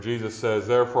Jesus says,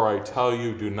 "Therefore I tell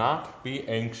you, do not be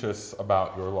anxious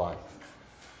about your life."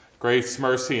 Grace,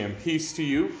 mercy, and peace to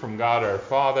you from God our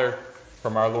Father,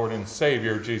 from our Lord and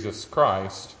Savior, Jesus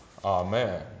Christ.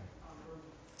 Amen.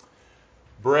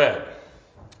 Bread.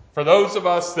 For those of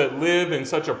us that live in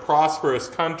such a prosperous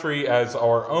country as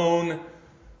our own,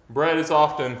 bread is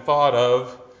often thought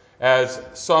of as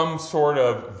some sort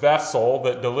of vessel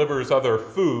that delivers other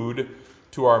food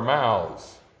to our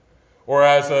mouths, or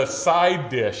as a side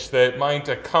dish that might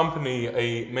accompany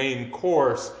a main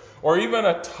course, or even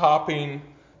a topping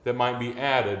that might be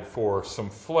added for some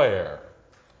flair.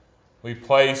 We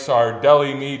place our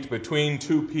deli meat between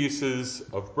two pieces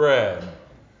of bread.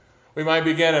 We might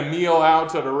begin a meal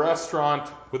out at a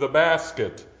restaurant with a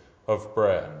basket of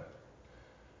bread.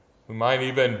 We might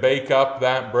even bake up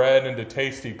that bread into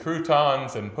tasty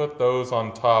croutons and put those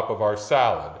on top of our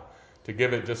salad to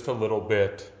give it just a little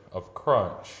bit of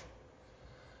crunch.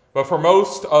 But for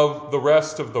most of the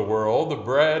rest of the world,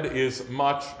 bread is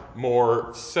much more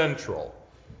central.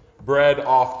 Bread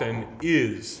often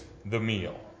is the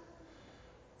meal.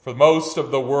 For most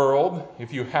of the world,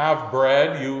 if you have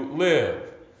bread, you live.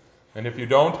 And if you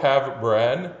don't have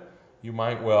bread, you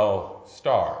might well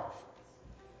starve.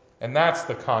 And that's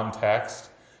the context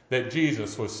that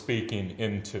Jesus was speaking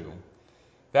into.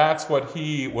 That's what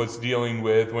he was dealing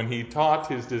with when he taught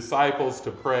his disciples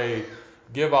to pray,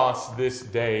 "Give us this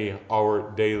day our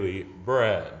daily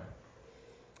bread."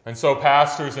 And so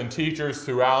pastors and teachers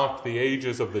throughout the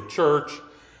ages of the church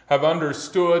have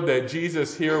understood that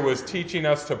Jesus here was teaching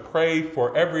us to pray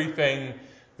for everything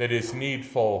that is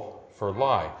needful for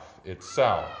life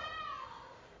itself.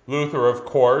 Luther, of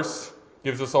course,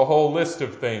 gives us a whole list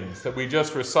of things that we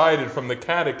just recited from the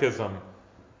Catechism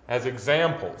as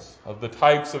examples of the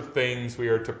types of things we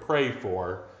are to pray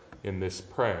for in this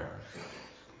prayer.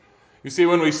 You see,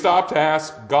 when we stop to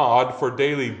ask God for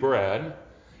daily bread,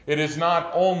 it is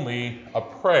not only a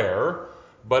prayer,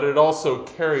 but it also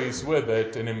carries with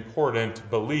it an important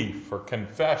belief or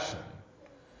confession.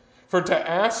 For to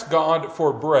ask God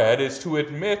for bread is to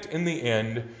admit in the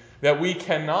end that we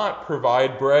cannot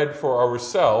provide bread for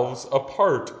ourselves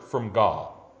apart from God.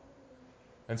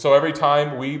 And so every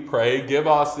time we pray, "Give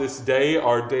us this day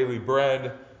our daily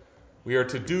bread," we are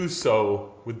to do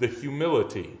so with the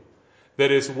humility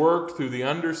that is worked through the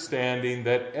understanding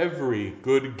that every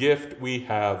good gift we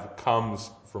have comes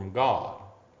from God.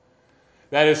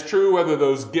 That is true whether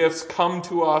those gifts come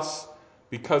to us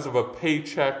because of a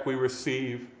paycheck we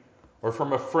receive, or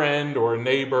from a friend or a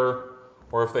neighbor,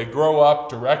 or if they grow up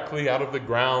directly out of the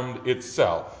ground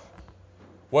itself.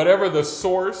 Whatever the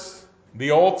source,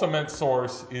 the ultimate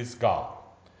source is God.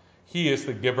 He is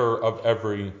the giver of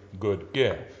every good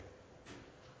gift.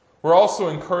 We're also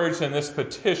encouraged in this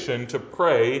petition to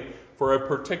pray for a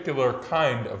particular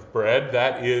kind of bread,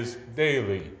 that is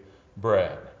daily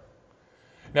bread.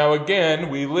 Now again,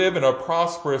 we live in a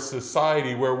prosperous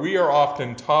society where we are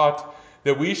often taught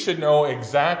that we should know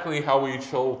exactly how we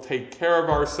shall take care of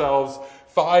ourselves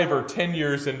 5 or 10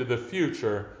 years into the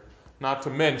future, not to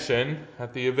mention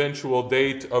at the eventual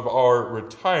date of our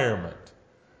retirement.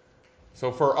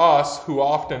 So for us who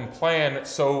often plan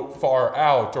so far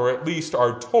out, or at least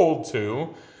are told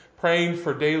to, praying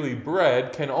for daily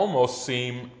bread can almost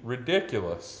seem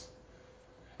ridiculous.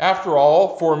 After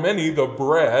all, for many, the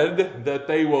bread that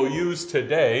they will use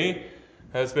today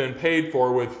has been paid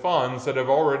for with funds that have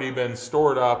already been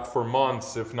stored up for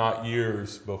months, if not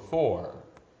years before.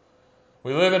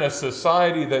 We live in a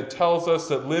society that tells us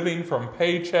that living from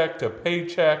paycheck to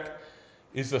paycheck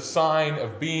is a sign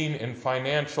of being in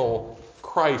financial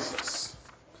crisis.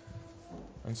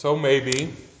 And so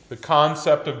maybe the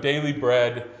concept of daily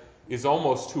bread is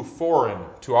almost too foreign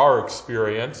to our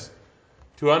experience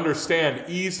to understand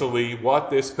easily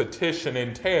what this petition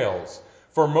entails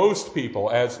for most people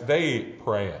as they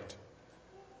pray it.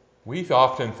 We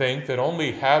often think that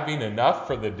only having enough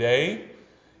for the day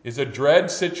is a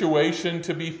dread situation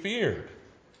to be feared,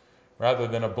 rather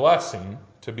than a blessing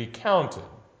to be counted.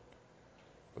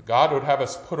 But God would have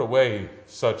us put away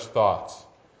such thoughts.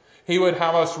 He would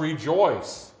have us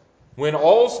rejoice when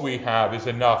all we have is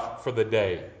enough for the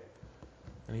day.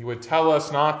 And he would tell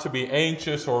us not to be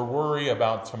anxious or worry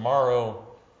about tomorrow,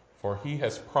 for he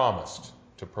has promised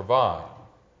to provide.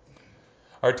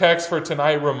 Our text for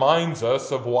tonight reminds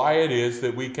us of why it is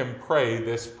that we can pray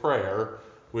this prayer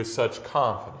with such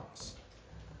confidence.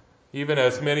 Even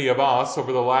as many of us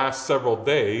over the last several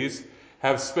days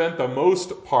have spent the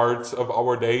most parts of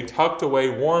our day tucked away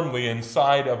warmly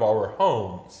inside of our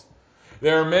homes,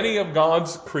 there are many of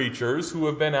God's creatures who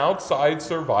have been outside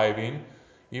surviving,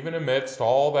 even amidst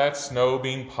all that snow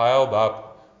being piled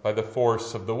up by the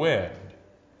force of the wind.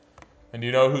 And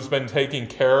you know who's been taking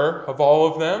care of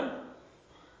all of them?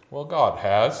 Well, God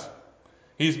has.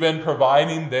 He's been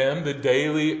providing them the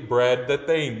daily bread that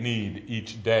they need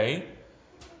each day.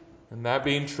 And that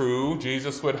being true,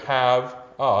 Jesus would have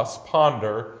us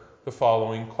ponder the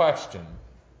following question.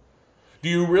 Do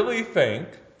you really think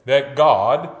that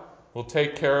God will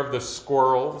take care of the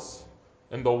squirrels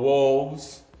and the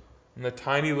wolves and the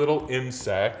tiny little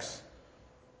insects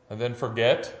and then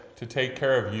forget to take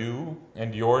care of you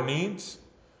and your needs?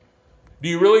 Do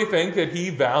you really think that he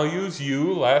values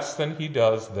you less than he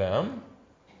does them?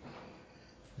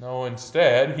 No,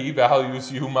 instead, he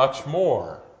values you much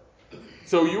more.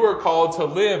 So you are called to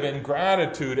live in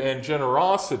gratitude and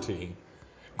generosity.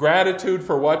 Gratitude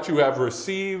for what you have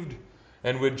received,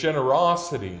 and with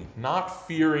generosity, not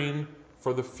fearing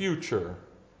for the future.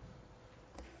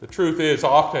 The truth is,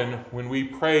 often when we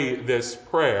pray this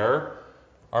prayer,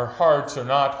 our hearts are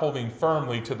not holding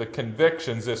firmly to the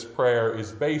convictions this prayer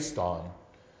is based on.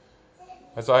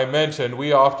 As I mentioned,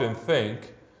 we often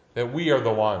think that we are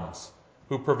the ones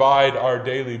who provide our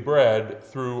daily bread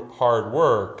through hard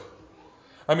work.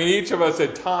 I mean, each of us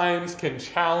at times can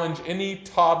challenge any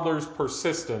toddler's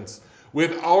persistence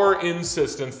with our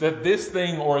insistence that this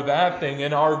thing or that thing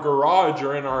in our garage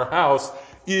or in our house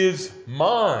is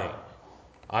mine.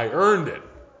 I earned it,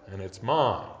 and it's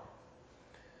mine.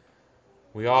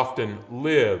 We often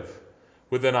live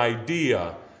with an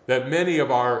idea that many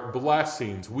of our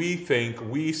blessings we think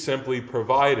we simply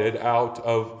provided out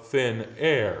of thin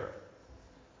air.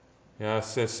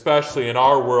 Yes, especially in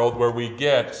our world where we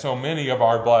get so many of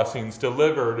our blessings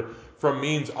delivered from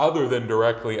means other than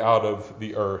directly out of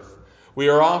the earth. We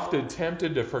are often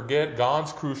tempted to forget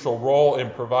God's crucial role in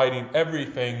providing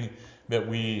everything that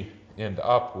we end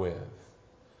up with.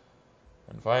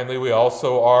 And finally, we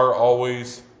also are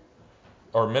always,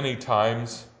 or many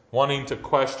times, wanting to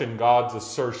question God's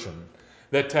assertion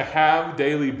that to have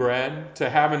daily bread, to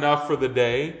have enough for the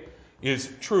day,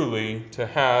 is truly to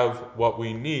have what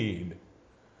we need.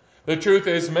 The truth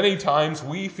is, many times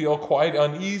we feel quite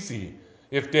uneasy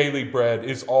if daily bread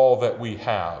is all that we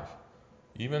have,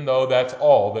 even though that's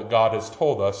all that God has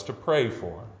told us to pray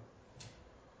for.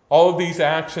 All of these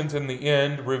actions in the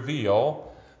end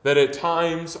reveal that at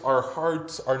times our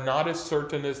hearts are not as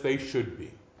certain as they should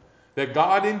be, that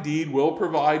God indeed will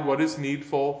provide what is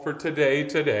needful for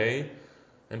today,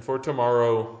 and for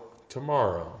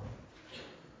tomorrow.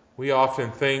 We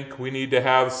often think we need to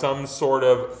have some sort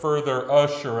of further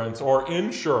assurance or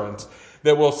insurance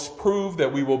that will prove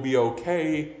that we will be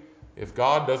okay if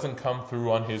God doesn't come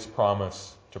through on his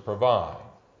promise to provide.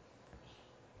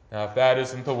 Now, if that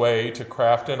isn't the way to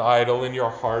craft an idol in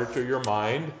your heart or your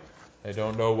mind, I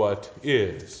don't know what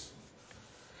is.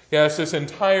 Yes, this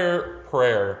entire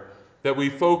prayer that we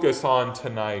focus on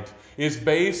tonight is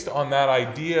based on that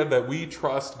idea that we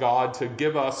trust God to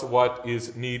give us what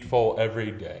is needful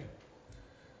every day.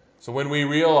 So when we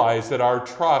realize that our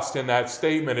trust in that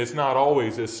statement is not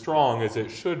always as strong as it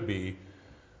should be,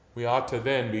 we ought to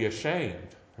then be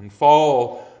ashamed and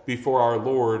fall before our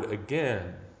Lord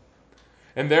again.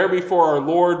 And there before our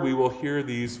Lord we will hear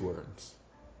these words.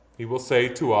 He will say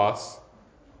to us,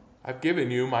 I've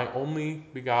given you my only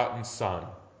begotten Son,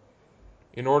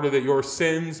 in order that your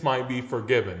sins might be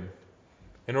forgiven,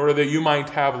 in order that you might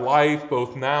have life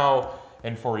both now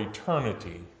and for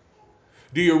eternity.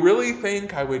 Do you really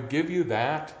think I would give you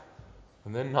that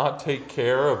and then not take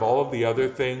care of all of the other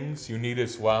things you need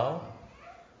as well?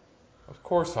 Of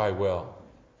course I will.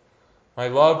 My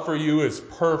love for you is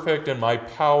perfect and my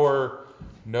power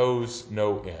knows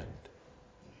no end.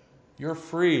 You're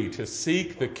free to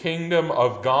seek the kingdom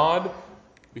of God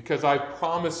because I've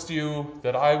promised you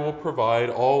that I will provide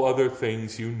all other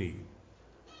things you need.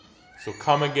 So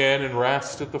come again and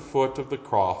rest at the foot of the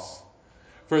cross.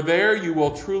 For there you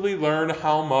will truly learn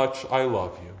how much I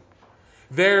love you.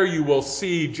 There you will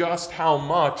see just how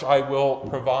much I will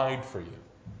provide for you.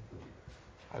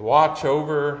 I watch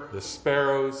over the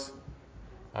sparrows.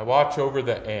 I watch over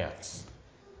the ants.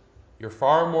 You're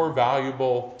far more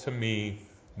valuable to me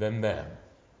than them.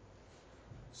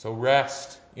 So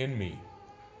rest in me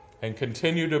and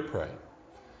continue to pray.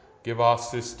 Give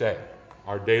us this day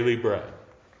our daily bread.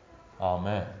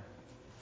 Amen.